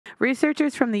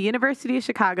Researchers from the University of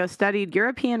Chicago studied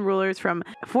European rulers from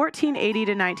 1480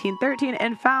 to 1913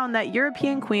 and found that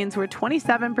European queens were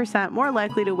 27% more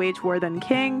likely to wage war than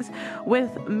kings, with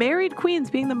married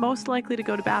queens being the most likely to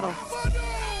go to battle.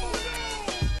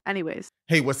 Anyways.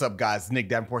 Hey, what's up, guys? Nick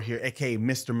Davenport here, aka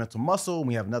Mr. Mental Muscle.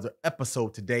 We have another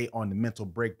episode today on the Mental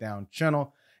Breakdown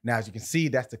channel. Now, as you can see,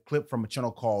 that's the clip from a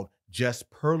channel called Just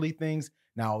Pearly Things.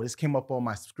 Now, this came up on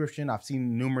my subscription. I've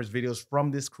seen numerous videos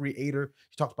from this creator.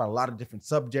 She talks about a lot of different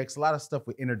subjects, a lot of stuff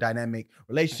with interdynamic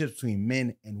relationships between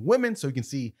men and women. So you can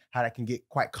see how that can get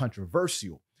quite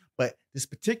controversial. But this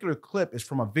particular clip is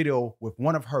from a video with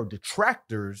one of her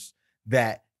detractors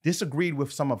that disagreed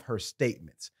with some of her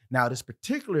statements. Now, this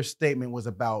particular statement was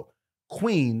about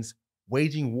queens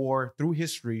waging war through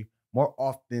history more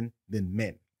often than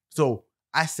men. So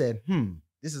I said,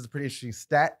 this is a pretty interesting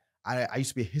stat. I used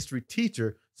to be a history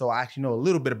teacher, so I actually know a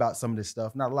little bit about some of this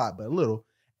stuff. Not a lot, but a little.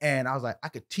 And I was like, I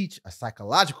could teach a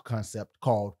psychological concept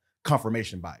called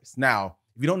confirmation bias. Now,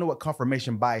 if you don't know what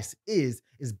confirmation bias is,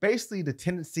 it's basically the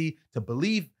tendency to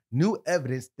believe new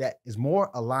evidence that is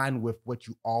more aligned with what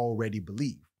you already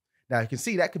believe. Now, you can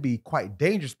see that could be quite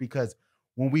dangerous because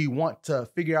when we want to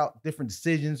figure out different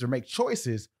decisions or make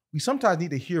choices, we sometimes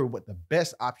need to hear what the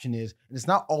best option is, and it's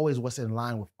not always what's in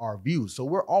line with our views. So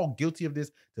we're all guilty of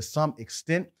this to some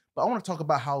extent, but I want to talk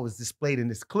about how it's displayed in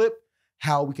this clip,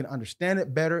 how we can understand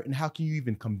it better, and how can you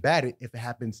even combat it if it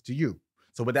happens to you.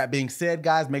 So with that being said,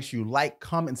 guys, make sure you like,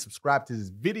 comment, and subscribe to this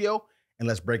video, and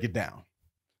let's break it down.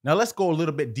 Now, let's go a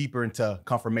little bit deeper into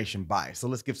confirmation bias. So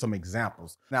let's give some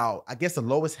examples. Now, I guess the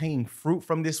lowest hanging fruit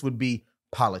from this would be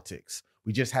politics.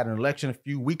 We just had an election a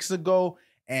few weeks ago,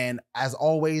 and as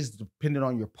always, depending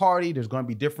on your party, there's going to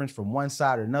be difference from one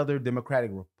side or another,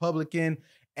 Democratic, Republican.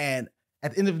 And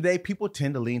at the end of the day, people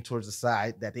tend to lean towards the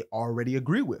side that they already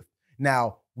agree with.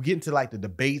 Now, we get into like the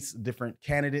debates, different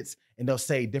candidates, and they'll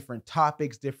say different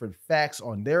topics, different facts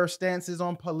on their stances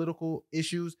on political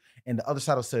issues, and the other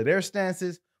side will say their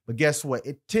stances. But guess what?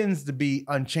 It tends to be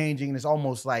unchanging, and it's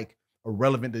almost like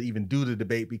irrelevant to even do the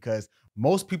debate because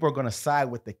most people are going to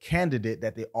side with the candidate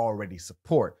that they already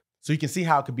support. So you can see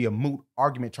how it could be a moot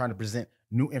argument trying to present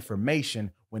new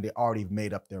information when they already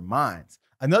made up their minds.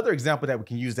 Another example that we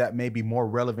can use that may be more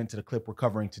relevant to the clip we're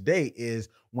covering today is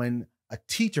when a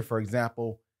teacher, for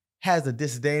example, has a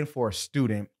disdain for a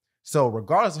student. So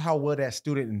regardless of how well that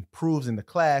student improves in the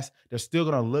class, they're still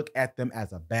going to look at them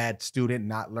as a bad student,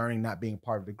 not learning, not being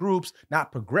part of the groups,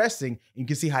 not progressing. And you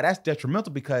can see how that's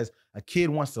detrimental because a kid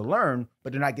wants to learn,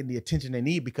 but they're not getting the attention they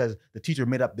need because the teacher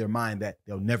made up their mind that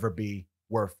they'll never be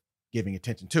worth giving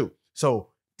attention to. So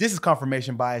this is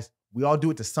confirmation bias. We all do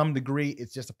it to some degree.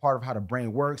 It's just a part of how the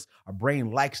brain works. Our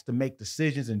brain likes to make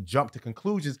decisions and jump to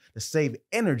conclusions to save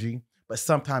energy, but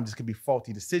sometimes this can be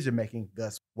faulty decision-making.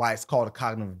 That's why it's called a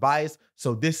cognitive bias.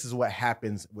 So this is what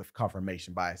happens with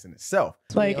confirmation bias in itself.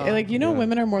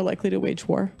 Women are more likely to wage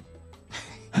war.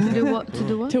 To do what? To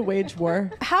do what? To wage war.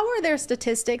 How are there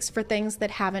statistics for things that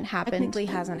haven't happened? It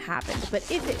hasn't happened. But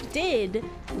if it did,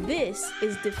 this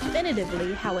is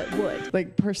definitively how it would.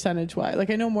 Like percentage-wise. Like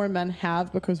I know more men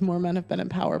have because more men have been in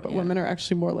power, but women are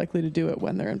actually more likely to do it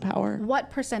when they're in power. What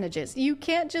percentages? You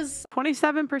can't just...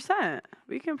 27%.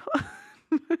 We can put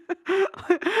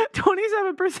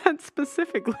 27%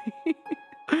 specifically.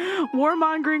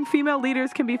 Warmongering female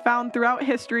leaders can be found throughout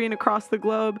history and across the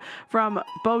globe, from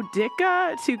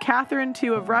Boudica to Catherine II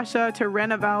of Russia to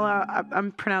Ranavella.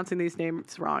 I'm pronouncing these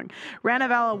names wrong.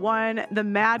 Ranavella I, the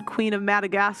Mad Queen of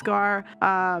Madagascar,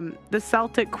 the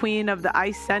Celtic Queen of the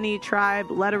Iceni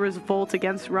tribe, led a revolt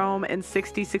against Rome in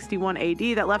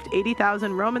 60-61 AD that left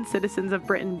 80,000 Roman citizens of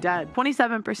Britain dead.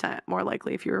 27% more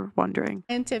likely, if you're wondering.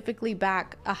 Scientifically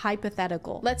back a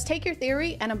hypothetical. Let's take your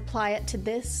theory and apply it to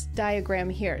this diagram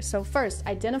here. So first,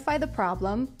 identify the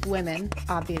problem, women,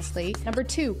 obviously. Number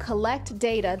two, collect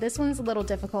data. This one's a little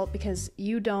difficult because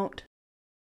you don't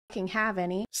have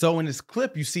any. So in this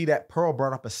clip, you see that Pearl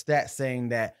brought up a stat saying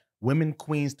that women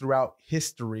queens throughout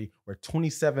history were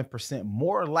 27%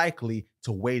 more likely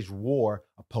to wage war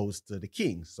opposed to the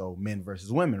kings. So men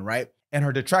versus women, right? And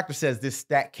her detractor says this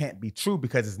stat can't be true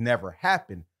because it's never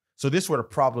happened. So this is where the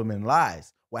problem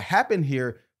lies. What happened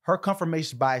here, her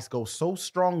confirmation bias goes so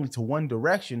strongly to one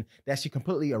direction that she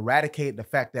completely eradicated the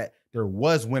fact that there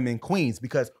was women queens,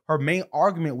 because her main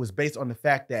argument was based on the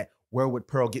fact that where would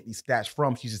Pearl get these stats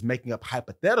from? She's just making up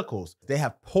hypotheticals. They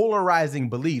have polarizing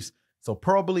beliefs. So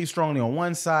Pearl believes strongly on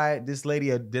one side. This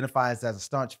lady identifies as a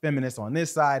staunch feminist on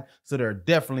this side. So they're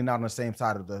definitely not on the same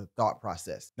side of the thought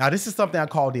process. Now, this is something I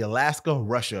call the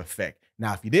Alaska-Russia effect.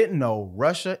 Now, if you didn't know,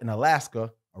 Russia and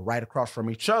Alaska are right across from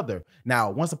each other. Now,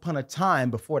 once upon a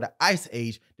time, before the Ice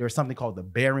Age, there was something called the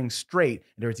Bering Strait.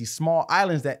 And there's these small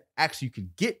islands that actually you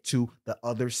could get to the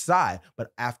other side.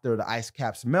 But after the ice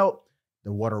caps melt,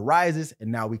 the water rises,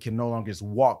 and now we can no longer just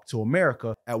walk to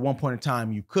America. At one point in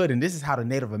time, you could, and this is how the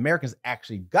Native Americans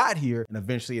actually got here and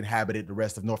eventually inhabited the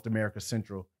rest of North America,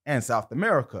 Central and South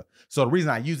America. So the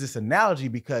reason I use this analogy,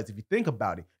 because if you think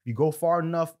about it, if you go far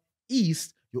enough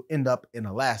east, you'll end up in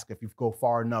Alaska. If you go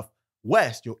far enough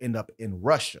west, you'll end up in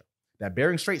Russia. That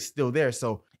Bering Strait's still there,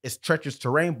 so it's treacherous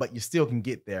terrain, but you still can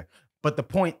get there. But the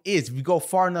point is, if you go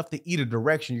far enough to either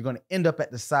direction, you're going to end up at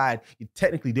the side you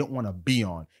technically didn't want to be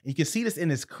on. And you can see this in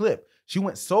this clip. She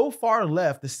went so far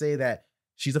left to say that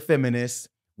she's a feminist,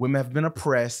 women have been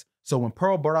oppressed. So when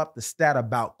Pearl brought up the stat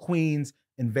about queens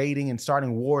invading and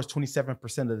starting wars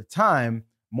 27% of the time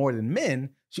more than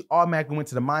men, she automatically went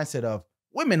to the mindset of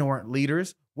women aren't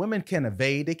leaders. Women can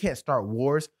invade. They can't start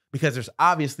wars because there's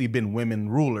obviously been women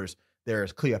rulers.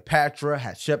 There's Cleopatra,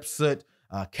 Hatshepsut,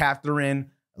 Catherine,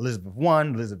 Elizabeth I,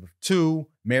 Elizabeth II,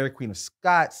 Mary, Queen of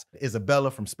Scots, Isabella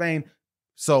from Spain.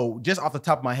 So just off the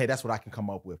top of my head, that's what I can come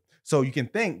up with. So you can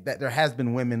think that there has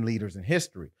been women leaders in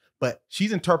history, but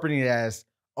she's interpreting it as,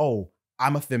 oh,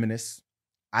 I'm a feminist.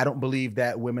 I don't believe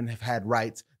that women have had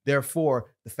rights.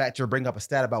 Therefore, the fact you're bringing up a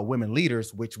stat about women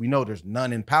leaders, which we know there's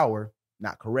none in power,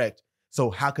 not correct. So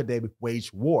how could they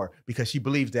wage war? Because she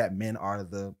believes that men are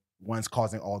the ones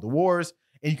causing all the wars.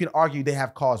 And you can argue they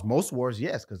have caused most wars,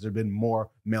 yes, because there have been more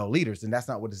male leaders. And that's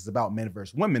not what this is about, men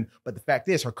versus women. But the fact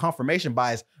is, her confirmation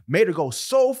bias made her go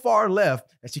so far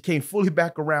left that she came fully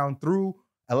back around through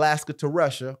Alaska to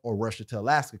Russia, or Russia to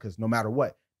Alaska, because no matter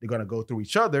what, they're going to go through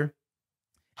each other.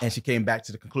 And she came back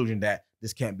to the conclusion that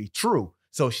this can't be true.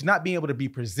 So she's not being able to be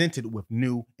presented with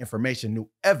new information, new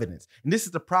evidence. And this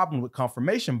is the problem with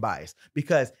confirmation bias,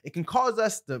 because it can cause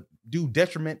us to do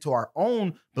detriment to our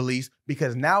own beliefs,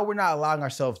 because now we're not allowing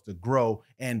ourselves to grow,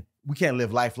 and we can't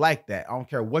live life like that. I don't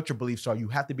care what your beliefs are. You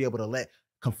have to be able to let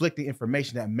conflicting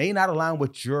information that may not align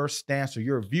with your stance or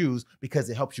your views, because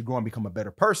it helps you grow and become a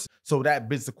better person. So that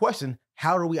begs the question,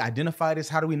 how do we identify this?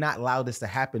 How do we not allow this to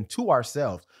happen to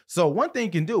ourselves? So one thing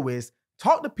you can do is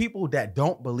talk to people that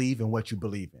don't believe in what you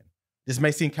believe in. This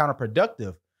may seem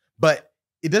counterproductive, but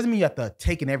it doesn't mean you have to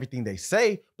take in everything they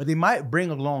say, but they might bring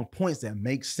along points that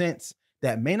make sense,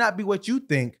 that may not be what you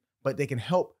think, but they can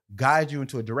help guide you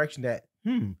into a direction that,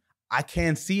 I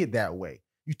can see it that way.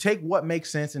 You take what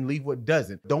makes sense and leave what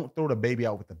doesn't. Don't throw the baby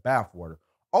out with the bathwater.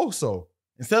 Also,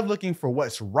 instead of looking for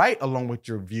what's right along with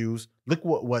your views, look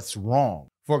what's wrong.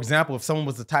 For example, if someone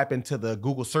was to type into the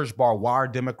Google search bar, why are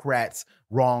Democrats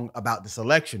wrong about this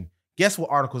election? Guess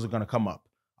what articles are going to come up?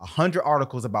 100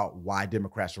 articles about why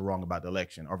Democrats are wrong about the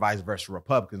election, or vice versa,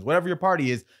 Republicans. Whatever your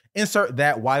party is, insert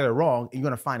that why they're wrong, and you're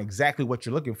going to find exactly what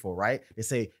you're looking for, right? They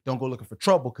say don't go looking for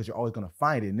trouble, because you're always going to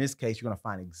find it. In this case, you're going to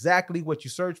find exactly what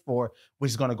you search for, which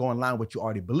is going to go in line with what you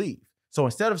already believe. So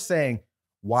instead of saying,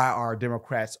 why are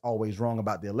Democrats always wrong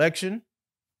about the election?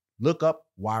 Look up,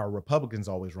 why are Republicans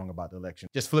always wrong about the election?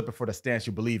 Just flip it for the stance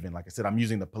you believe in. Like I said, I'm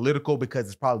using the political because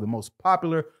it's probably the most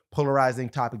popular, polarizing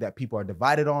topic that people are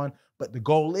divided on. But the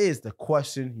goal is to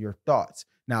question your thoughts.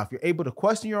 Now, if you're able to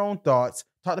question your own thoughts,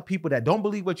 talk to people that don't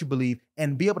believe what you believe,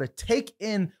 and be able to take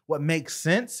in what makes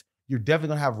sense, you're definitely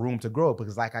going to have room to grow.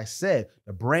 Because like I said,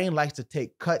 the brain likes to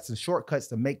take cuts and shortcuts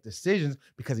to make decisions,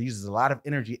 because it uses a lot of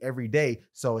energy every day.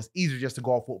 So it's easier just to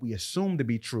go off what we assume to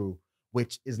be true,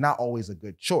 which is not always a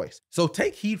good choice. So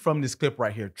take heed from this clip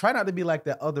right here. Try not to be like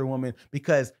that other woman,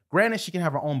 because granted, she can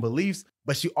have her own beliefs,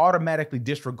 but she automatically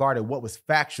disregarded what was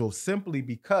factual simply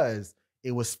because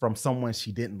it was from someone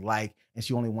she didn't like, and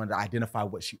she only wanted to identify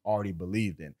what she already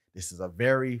believed in. This is a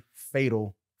very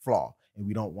fatal flaw, and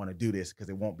we don't want to do this because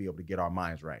it won't be able to get our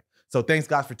minds right. So thanks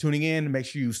guys for tuning in. Make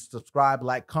sure you subscribe,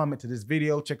 like, comment to this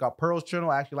video. Check out Pearl's channel.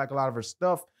 I actually like a lot of her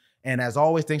stuff. And as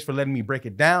always, thanks for letting me break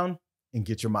it down and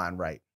get your mind right.